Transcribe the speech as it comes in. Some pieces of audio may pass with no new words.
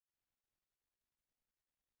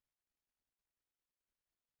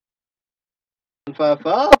5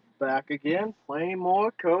 back again, playing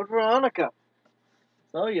more Code Veronica.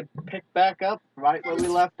 So you pick back up right where we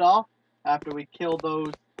left off after we killed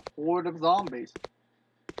those horde of zombies.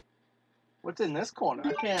 What's in this corner?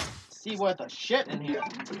 I can't see worth a shit in here.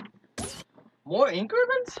 More ink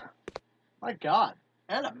ribbons? My god.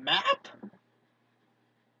 And a map?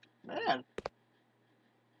 Man.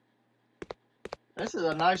 This is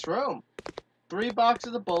a nice room. 3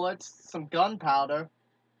 boxes of bullets, some gunpowder,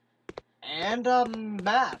 and a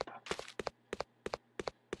map.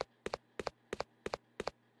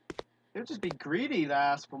 You'd just be greedy to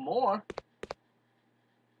ask for more.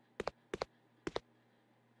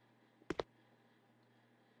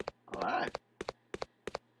 Alright.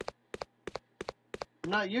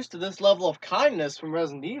 I'm not used to this level of kindness from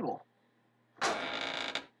Resident Evil.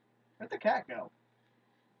 Where'd the cat go?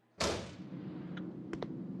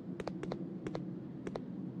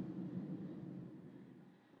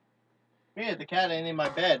 Weird, the cat ain't in my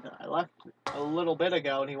bed. I left a little bit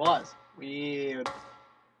ago and he was. Weird.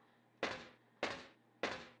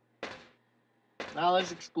 Now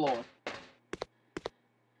let's explore.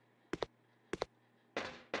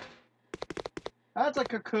 That's a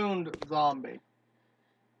cocooned zombie.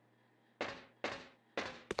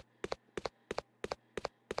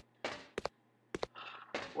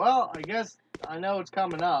 Well, I guess I know it's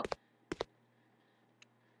coming up.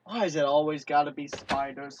 Why is it always gotta be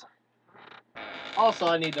spiders? Also,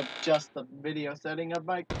 I need to adjust the video setting of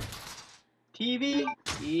my TV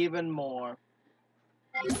even more.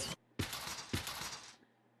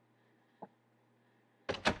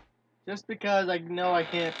 Just because I know I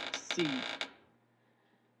can't see.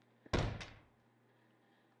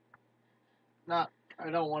 I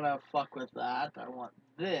don't want to fuck with that. I want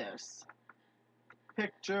this.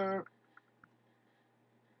 Picture.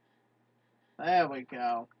 There we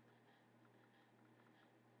go.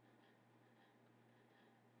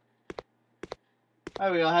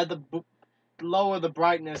 There we go. I had to lower the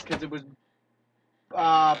brightness because it was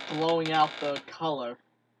blowing out the color.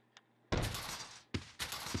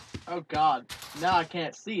 Oh god. Now I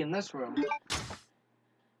can't see in this room.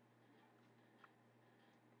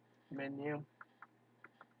 Menu.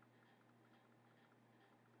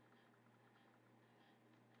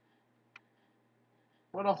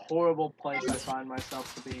 What a horrible place I find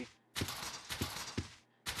myself to be.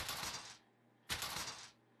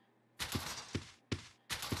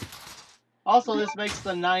 Also, this makes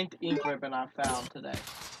the 9th ink ribbon I found today.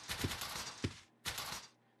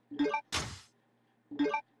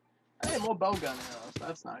 Hey, more bowgun arrows.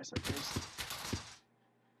 That's nice, at least.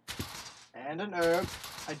 And an herb.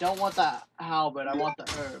 I don't want the halberd, I want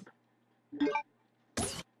the herb.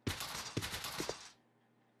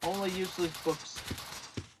 Only useless books.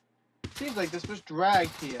 Seems like this was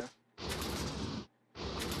dragged here.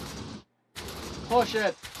 Push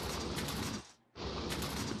it!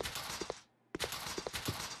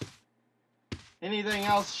 Anything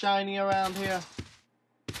else shiny around here?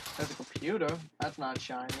 There's a computer. That's not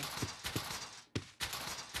shiny.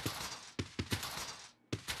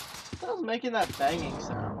 What was making that banging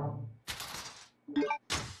sound?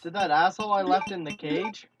 Did that asshole I left in the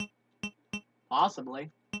cage?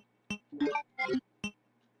 Possibly.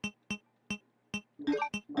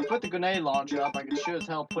 I put the grenade launcher up, I could sure as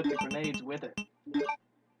hell put the grenades with it.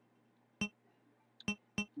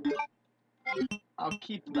 I'll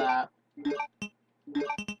keep that.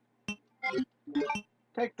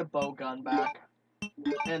 Take the bow gun back.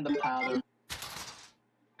 And the powder.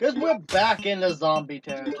 Because we're back into zombie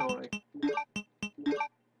territory.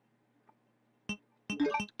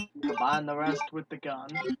 Combine the rest with the gun.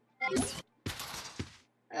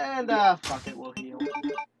 And, fuck it, we'll heal.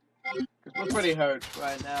 Because we're pretty hurt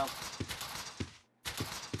right now.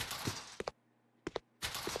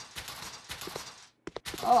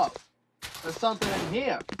 Oh, there's something in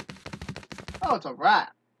here. Oh, it's a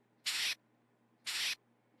rat.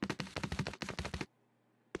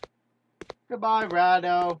 Goodbye,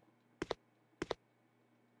 Rado.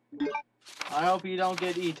 I hope you don't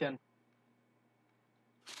get eaten.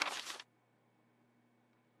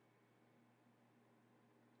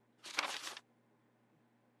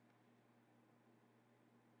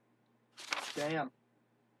 Damn.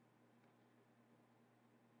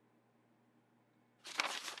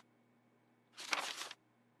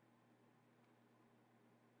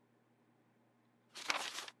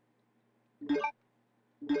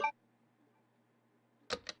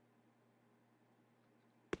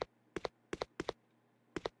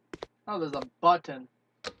 Oh, there's a button.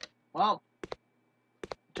 Well,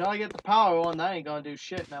 until I get the power on, that ain't gonna do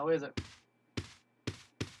shit now, is it?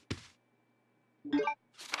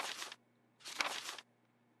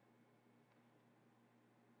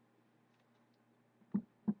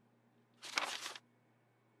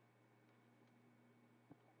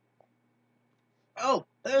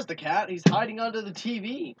 there's the cat. He's hiding under the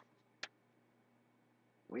TV.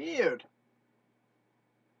 Weird.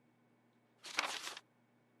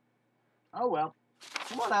 Oh well.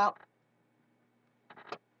 Come on out.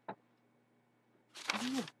 What are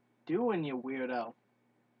you doing, you weirdo?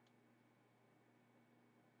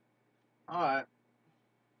 Alright.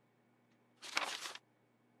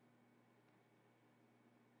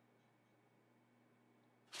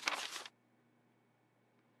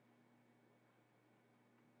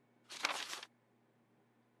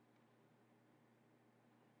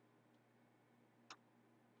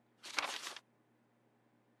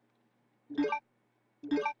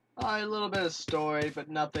 A little bit of story, but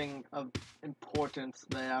nothing of importance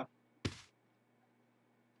there.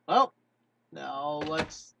 Well, now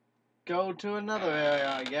let's go to another area,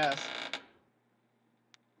 I guess.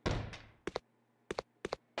 Is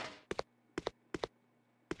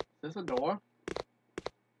this a door?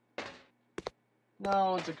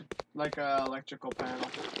 No, it's like a electrical panel.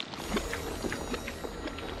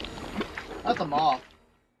 That's a moth.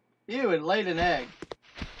 Ew, it laid an egg.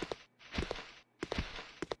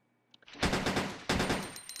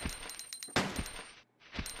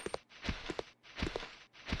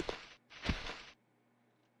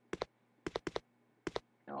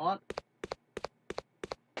 You know what?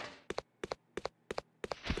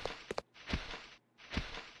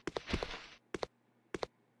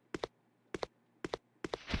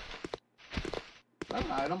 Is that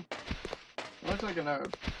an item? It looks like an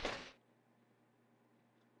herb.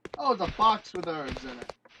 Oh, it's a box with herbs in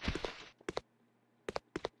it.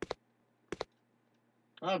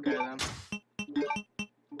 Okay then.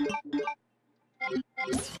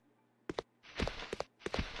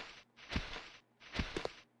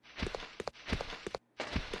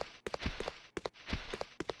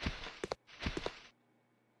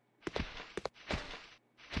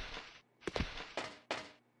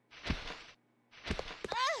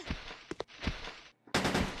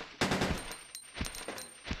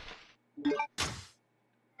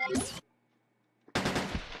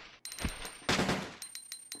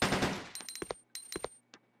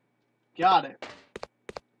 Got it.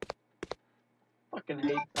 Fucking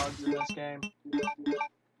hate bugs in this game. I'm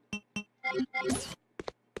just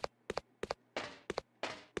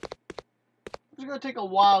gonna take a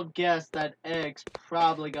wild guess that egg's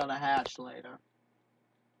probably gonna hatch later.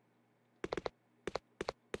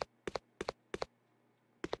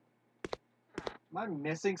 Am I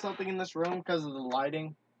missing something in this room because of the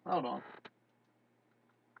lighting? Hold on.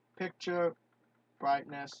 Picture,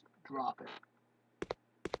 brightness, drop it.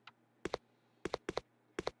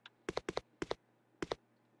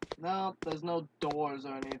 Nope, there's no doors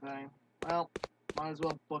or anything. Well, might as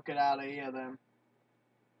well book it out of here then.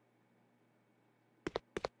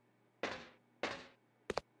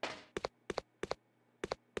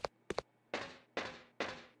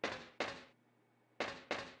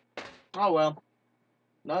 Oh well.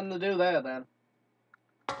 Nothing to do there then.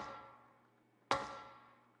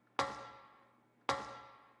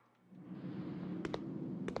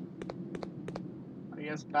 I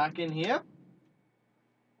guess back in here?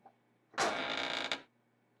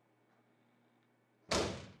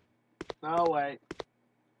 No, wait.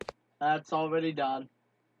 That's already done.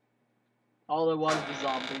 All there was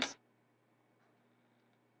zombies.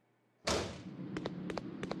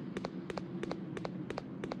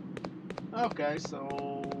 Okay, so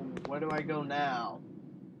where do I go now?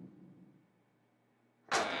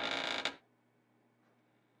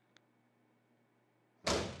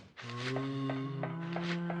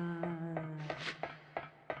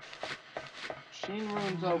 Machine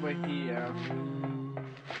room's over here.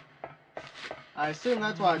 I assume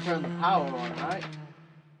that's why I turned the power on, right?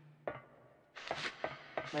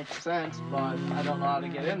 Makes sense, but I don't know how to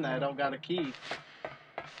get in there. I don't got a key.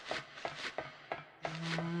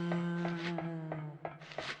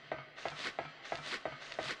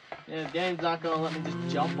 Yeah, the game's not gonna let me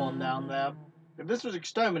just jump on down there. If this was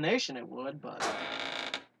extermination, it would, but...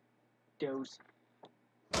 Dose.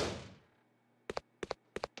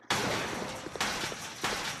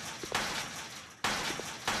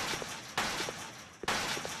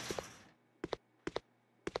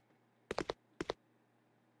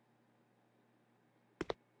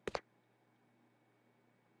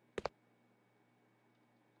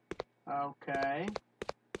 Okay.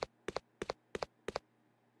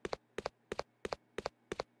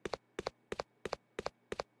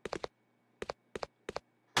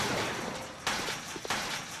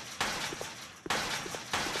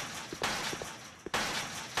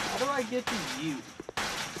 How do I get to you?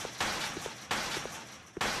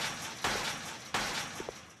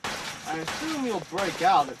 I assume you'll break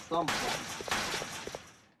out at some point.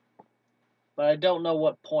 But I don't know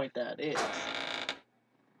what point that is.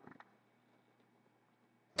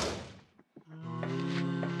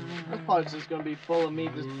 This part's just gonna be full of me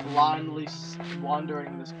just blindly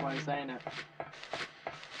wandering this place, ain't it?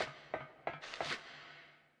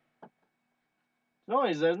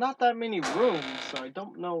 Noise, there's not that many rooms, so I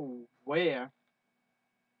don't know where.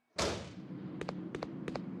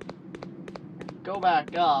 Go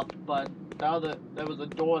back up, but now that there was a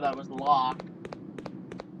door that was locked.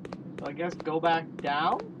 So I guess go back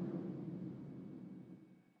down?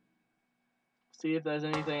 See if there's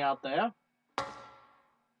anything out there.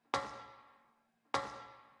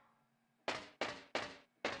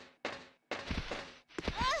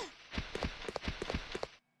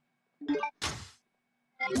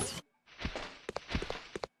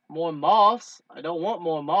 More moths? I don't want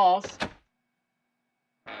more moths.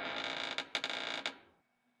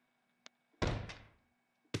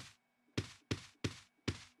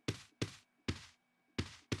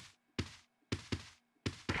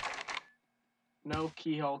 No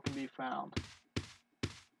keyhole can be found.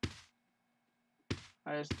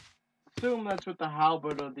 I assume that's what the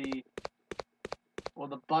halberd or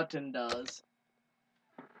the button does.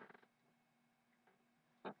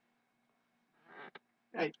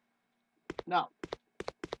 Hey, no.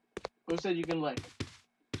 Who said you can lick?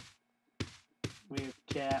 Weird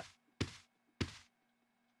cat.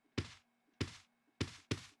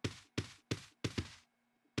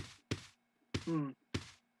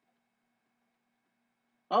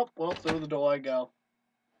 Oh, well, through the door I go.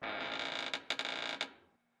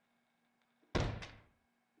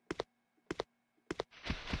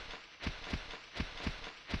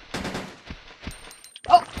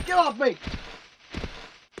 Oh, get off me!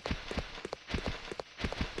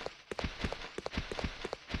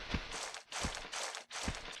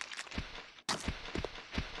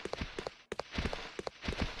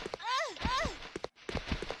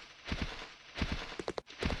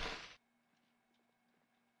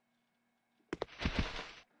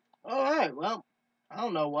 Alright, well, I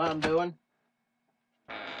don't know what I'm doing.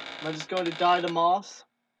 Am I just going to die to moths?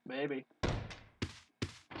 Maybe.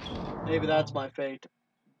 Maybe that's my fate.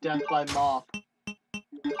 Death by moth.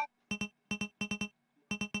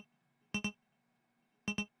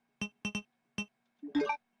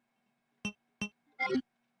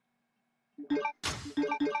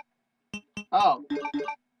 Oh.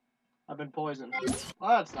 I've been poisoned. Well,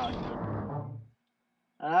 that's not good.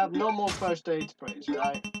 I have no more first aid sprays,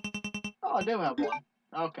 right? Oh, I do have one.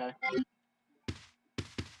 Okay.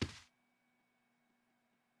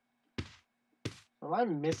 Am I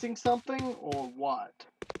missing something, or what?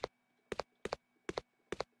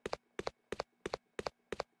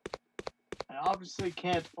 I obviously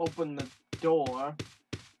can't open the door.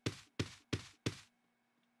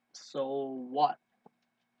 So what?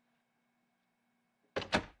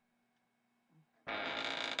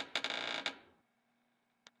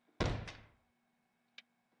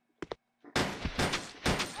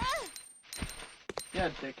 Yeah,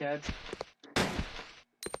 dickheads.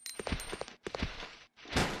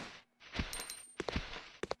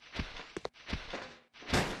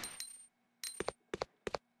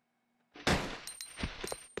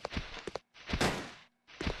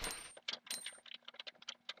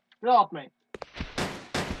 Get off me.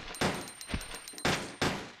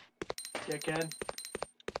 Dickhead.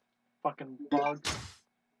 Fucking bugs.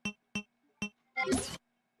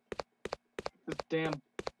 This damn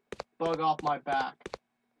bug off my back.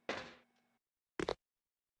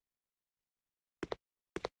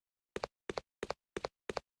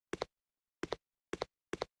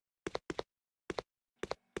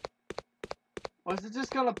 Or is it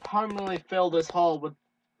just gonna permanently fill this hole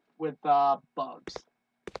with bugs?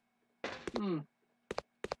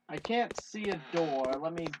 I can't see a door.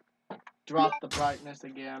 Let me drop the brightness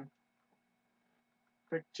again.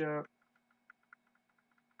 Picture.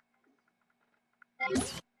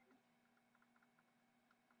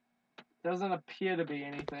 Doesn't appear to be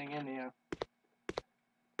anything in here.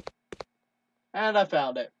 And I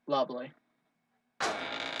found it. Lovely.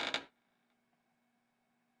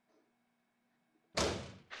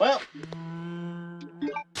 Well,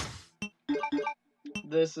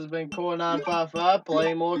 this has been Core 955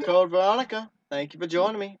 playing more Code Veronica. Thank you for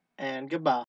joining me, and goodbye.